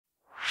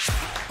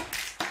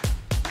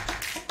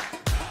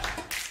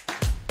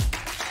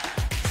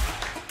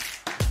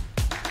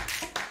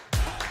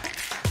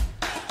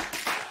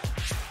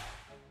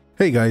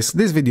Hey guys,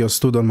 this video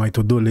stood on my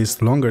to-do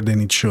list longer than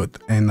it should,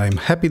 and I'm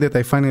happy that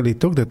I finally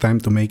took the time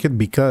to make it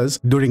because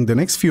during the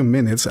next few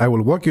minutes I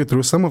will walk you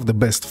through some of the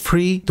best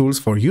free tools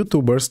for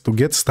YouTubers to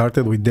get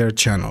started with their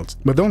channels.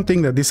 But don't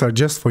think that these are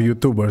just for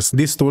YouTubers,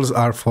 these tools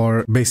are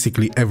for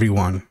basically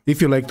everyone.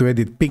 If you like to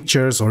edit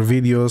pictures or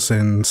videos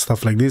and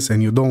stuff like this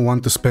and you don't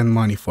want to spend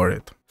money for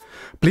it.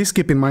 Please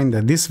keep in mind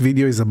that this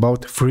video is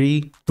about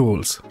free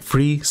tools,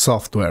 free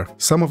software.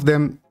 Some of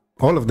them,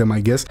 all of them I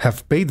guess,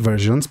 have paid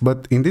versions,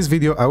 but in this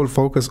video I will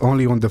focus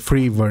only on the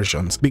free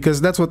versions, because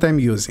that's what I'm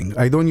using.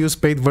 I don't use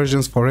paid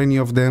versions for any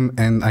of them,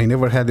 and I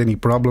never had any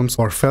problems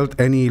or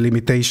felt any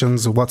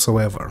limitations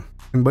whatsoever.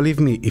 And believe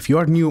me, if you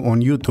are new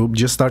on YouTube,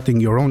 just starting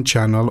your own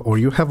channel, or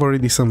you have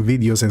already some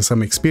videos and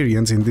some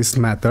experience in this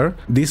matter,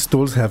 these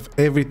tools have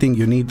everything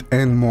you need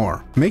and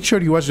more. Make sure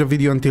you watch the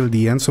video until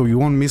the end so you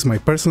won't miss my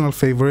personal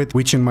favorite,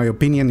 which in my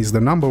opinion is the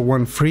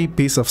 #1 free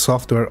piece of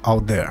software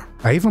out there.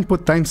 I even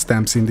put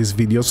timestamps in this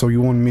video so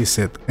you won't miss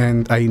it,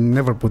 and I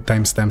never put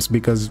timestamps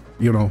because,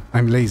 you know,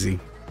 I'm lazy.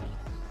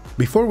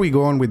 Before we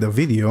go on with the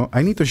video,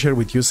 I need to share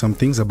with you some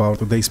things about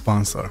today's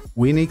sponsor,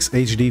 Winix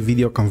HD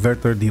Video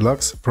Converter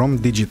Deluxe from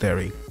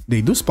Digitary.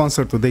 They do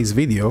sponsor today's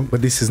video,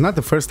 but this is not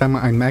the first time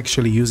I'm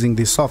actually using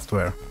this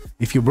software.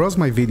 If you browse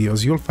my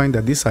videos, you'll find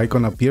that this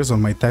icon appears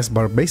on my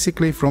taskbar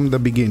basically from the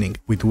beginning.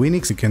 With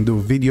Winix you can do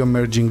video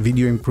merging,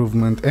 video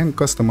improvement and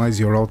customize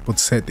your output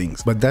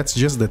settings. But that's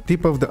just the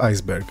tip of the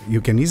iceberg.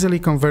 You can easily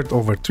convert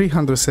over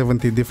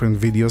 370 different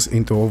videos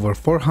into over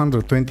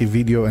 420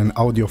 video and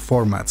audio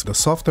formats. The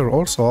software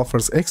also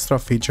offers extra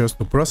features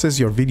to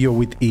process your video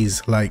with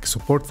ease, like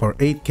support for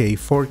 8K,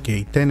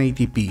 4K,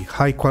 1080p,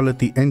 high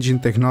quality engine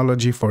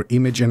technology for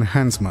image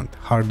enhancement,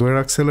 hardware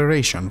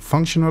acceleration,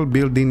 functional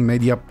built-in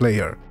media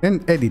player, and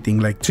editing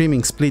like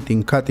trimming,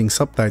 splitting, cutting,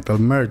 subtitle,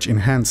 merge,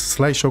 enhance,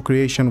 slideshow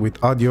creation with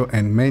audio,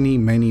 and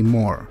many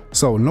more.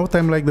 So no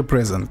time like the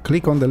present,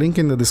 click on the link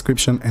in the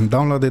description and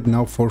download it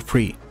now for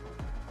free.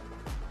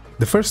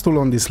 The first tool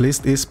on this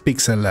list is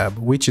Pixellab,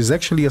 which is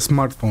actually a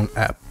smartphone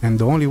app, and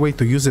the only way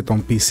to use it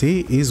on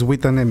PC is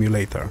with an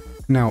emulator.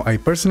 Now, I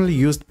personally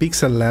used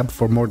Pixellab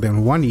for more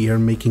than 1 year,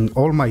 making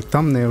all my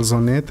thumbnails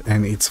on it,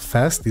 and it's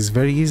fast, it's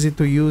very easy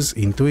to use,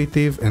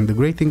 intuitive, and the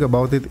great thing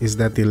about it is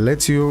that it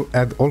lets you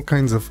add all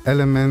kinds of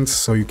elements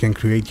so you can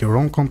create your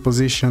own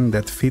composition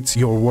that fits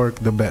your work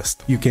the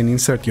best. You can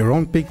insert your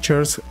own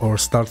pictures or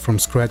start from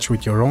scratch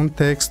with your own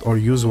text or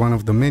use one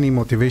of the many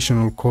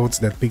motivational quotes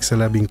that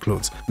Pixellab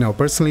includes. Now,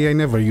 personally I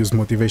never use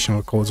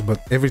motivational quotes, but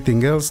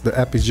everything else, the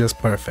app is just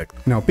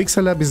perfect. Now,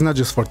 Pixellab is not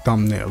just for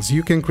thumbnails,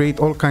 you can create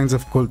all kinds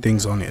of cool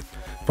things on it.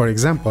 For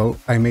example,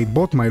 I made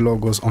both my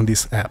logos on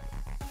this app.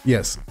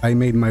 Yes, I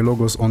made my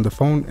logos on the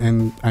phone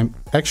and I'm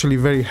actually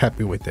very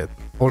happy with it.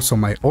 Also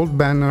my old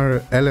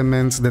banner,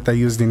 elements that I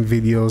used in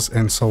videos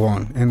and so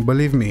on. And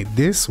believe me,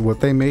 this,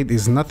 what I made,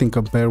 is nothing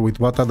compared with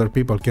what other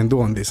people can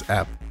do on this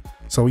app.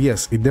 So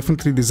yes, it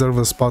definitely deserves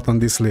a spot on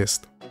this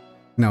list.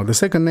 Now the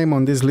second name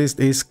on this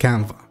list is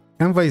Canva.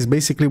 Canva is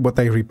basically what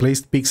I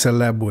replaced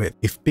Pixellab with.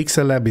 If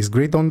Pixellab is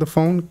great on the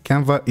phone,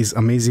 Canva is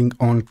amazing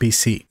on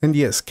PC. And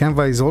yes,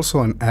 Canva is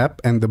also an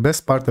app, and the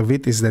best part of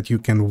it is that you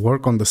can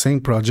work on the same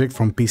project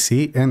from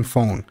PC and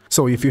phone.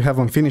 So if you have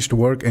unfinished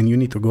work and you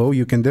need to go,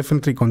 you can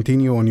definitely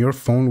continue on your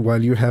phone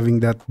while you're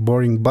having that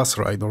boring bus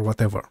ride or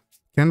whatever.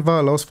 Canva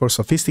allows for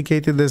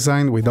sophisticated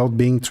design without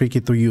being tricky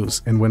to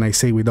use, and when I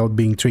say without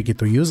being tricky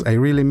to use, I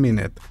really mean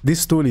it.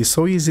 This tool is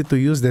so easy to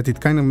use that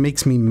it kind of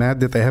makes me mad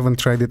that I haven't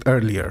tried it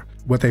earlier.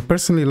 What I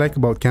personally like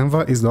about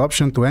Canva is the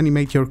option to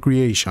animate your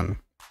creation,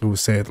 to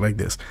say it like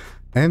this,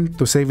 and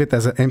to save it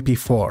as an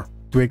MP4.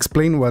 To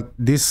explain what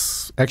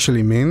this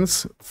actually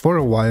means, for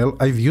a while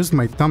I've used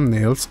my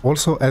thumbnails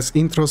also as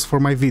intros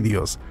for my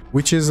videos,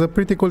 which is a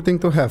pretty cool thing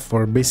to have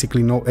for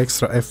basically no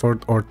extra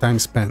effort or time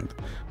spent.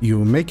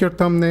 You make your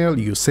thumbnail,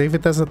 you save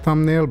it as a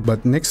thumbnail,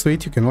 but next to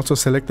it you can also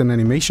select an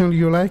animation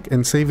you like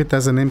and save it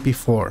as an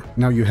MP4.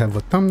 Now you have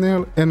a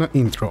thumbnail and an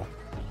intro.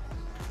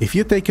 If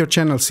you take your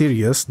channel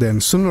serious,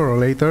 then sooner or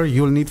later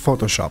you'll need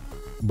Photoshop.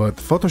 But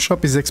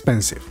Photoshop is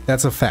expensive,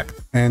 that's a fact.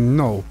 And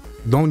no,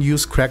 don't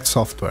use cracked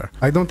software.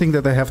 I don't think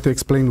that I have to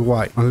explain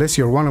why. Unless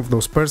you're one of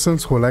those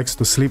persons who likes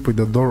to sleep with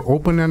the door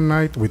open at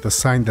night with a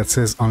sign that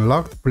says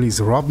unlocked, please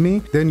rob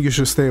me, then you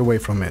should stay away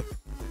from it.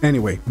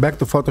 Anyway, back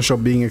to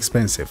Photoshop being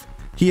expensive.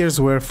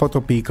 Here's where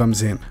Photopea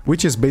comes in,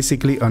 which is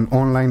basically an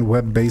online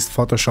web-based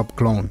Photoshop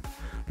clone.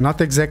 Not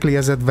exactly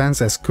as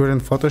advanced as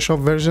current Photoshop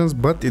versions,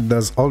 but it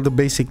does all the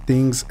basic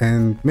things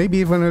and maybe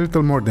even a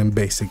little more than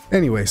basic.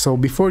 Anyway, so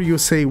before you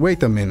say,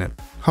 wait a minute,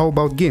 how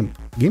about GIMP?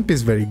 GIMP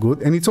is very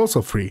good and it's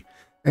also free.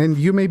 And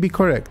you may be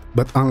correct,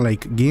 but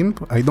unlike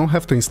GIMP, I don't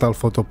have to install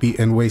Photopea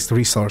and waste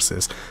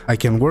resources. I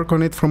can work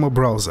on it from a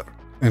browser.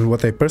 And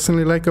what I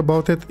personally like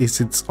about it is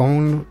its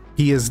own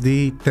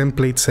PSD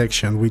template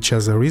section, which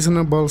has a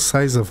reasonable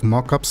size of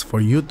mockups for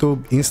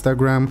YouTube,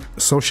 Instagram,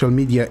 social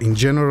media in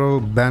general,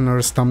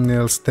 banners,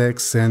 thumbnails,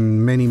 texts,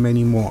 and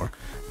many more.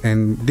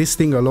 And this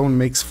thing alone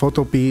makes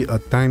Photopea a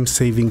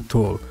time-saving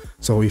tool.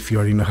 So if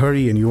you're in a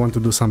hurry and you want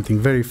to do something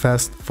very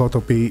fast,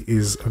 Photopea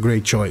is a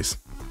great choice.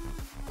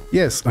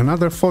 Yes,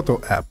 another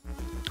photo app.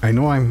 I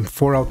know I'm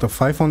 4 out of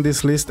 5 on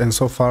this list, and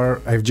so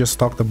far I've just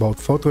talked about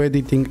photo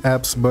editing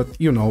apps, but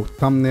you know,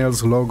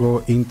 thumbnails,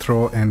 logo,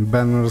 intro and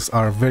banners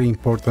are a very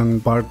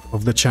important part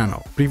of the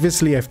channel.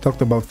 Previously I've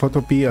talked about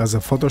Photopea as a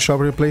Photoshop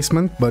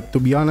replacement, but to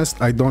be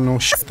honest I don't know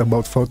shit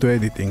about photo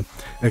editing.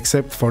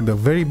 Except for the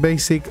very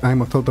basic,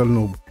 I'm a total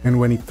noob, and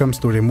when it comes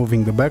to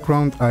removing the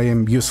background I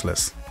am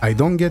useless. I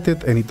don't get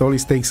it and it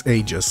always takes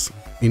ages.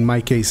 In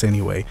my case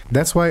anyway.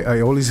 That's why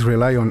I always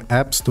rely on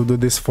apps to do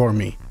this for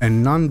me,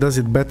 and none does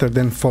it better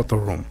than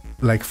PhotoRoom.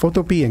 Like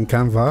Photopea and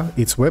Canva,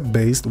 it's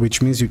web-based,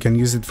 which means you can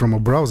use it from a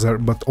browser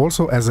but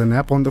also as an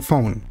app on the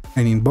phone.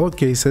 And in both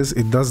cases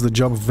it does the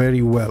job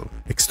very well,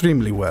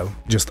 extremely well.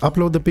 Just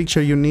upload the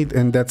picture you need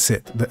and that's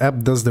it. The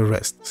app does the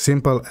rest.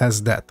 Simple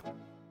as that.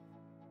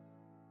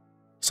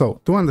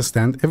 So, to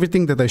understand,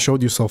 everything that I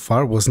showed you so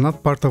far was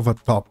not part of a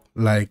top,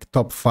 like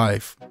top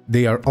 5.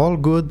 They are all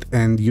good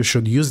and you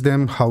should use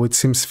them how it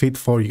seems fit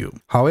for you.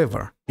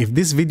 However, if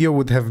this video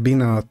would have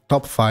been a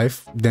top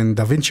 5, then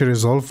Davinci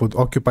Resolve would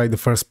occupy the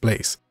first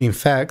place. In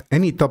fact,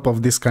 any top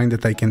of this kind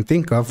that I can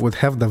think of would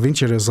have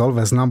Davinci Resolve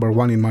as number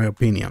 1 in my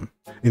opinion.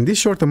 In this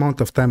short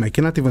amount of time I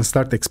cannot even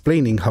start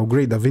explaining how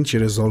great Davinci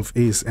Resolve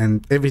is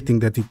and everything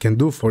that it can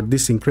do for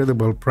this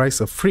incredible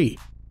price of free.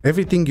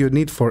 Everything you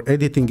need for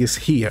editing is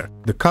here.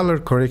 The color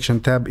correction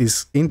tab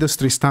is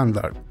industry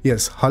standard.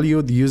 Yes,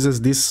 Hollywood uses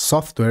this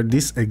software,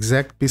 this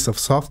exact piece of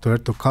software,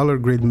 to color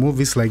grade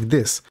movies like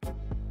this.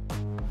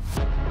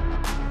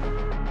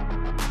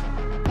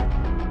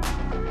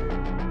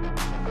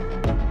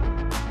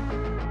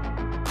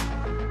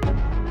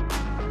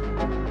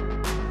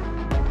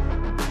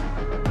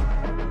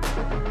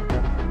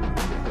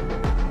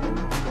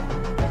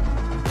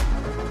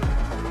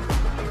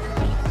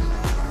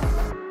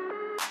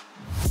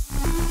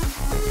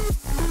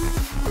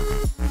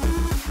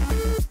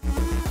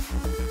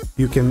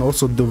 You can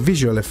also do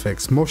visual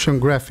effects,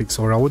 motion graphics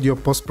or audio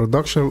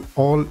post-production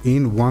all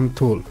in one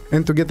tool.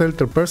 And to get a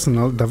little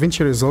personal,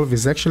 Davinci Resolve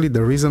is actually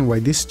the reason why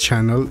this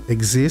channel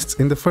exists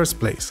in the first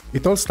place.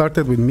 It all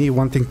started with me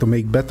wanting to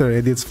make better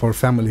edits for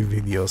family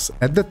videos.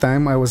 At the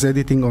time I was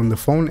editing on the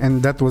phone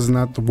and that was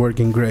not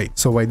working great.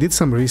 So I did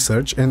some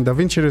research and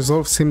Davinci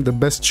Resolve seemed the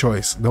best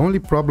choice. The only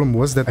problem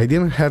was that I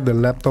didn't have the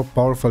laptop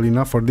powerful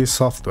enough for this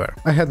software.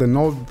 I had an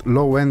old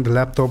low-end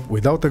laptop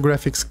without a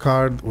graphics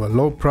card, a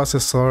low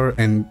processor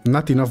and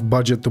not enough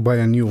budget to buy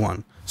a new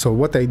one. So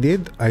what I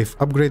did, I've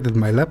upgraded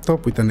my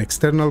laptop with an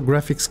external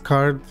graphics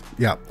card,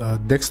 a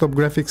desktop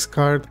graphics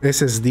card,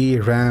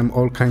 SSD, RAM,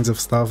 all kinds of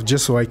stuff,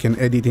 just so I can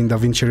edit in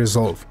Davinci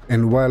Resolve.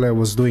 And while I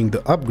was doing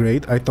the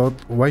upgrade, I thought,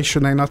 why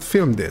should I not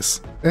film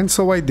this? And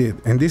so I did,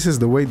 and this is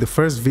the way the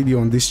first video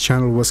on this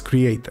channel was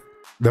created.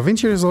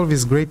 Davinci Resolve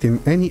is great in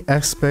any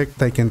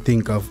aspect I can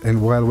think of,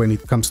 and while when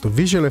it comes to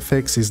visual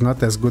effects is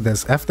not as good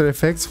as After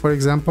Effects for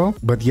example,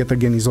 but yet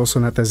again is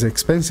also not as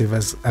expensive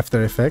as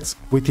After Effects,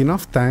 with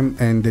enough time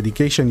and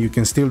dedication you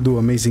can still do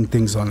amazing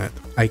things on it.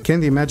 I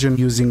can't imagine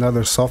using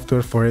other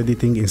software for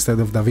editing instead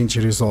of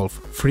Davinci Resolve,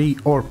 free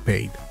or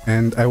paid.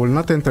 And I will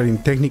not enter in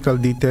technical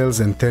details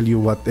and tell you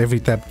what every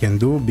tab can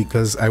do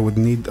because I would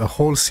need a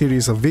whole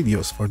series of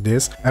videos for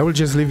this. I will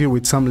just leave you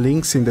with some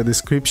links in the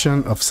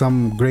description of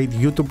some great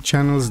YouTube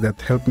channels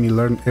that help me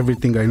learn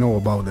everything I know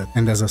about it.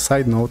 And as a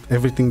side note,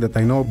 everything that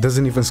I know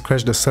doesn't even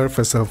scratch the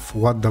surface of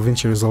what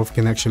Davinci Resolve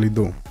can actually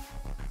do.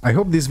 I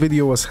hope this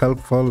video was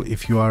helpful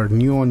if you are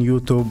new on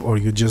YouTube or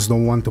you just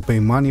don't want to pay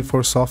money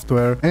for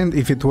software, and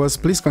if it was,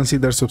 please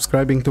consider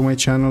subscribing to my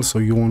channel so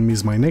you won't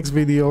miss my next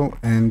video,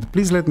 and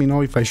please let me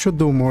know if I should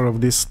do more of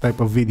this type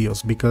of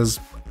videos because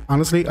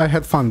honestly I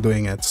had fun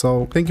doing it.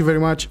 So thank you very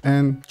much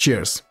and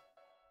cheers!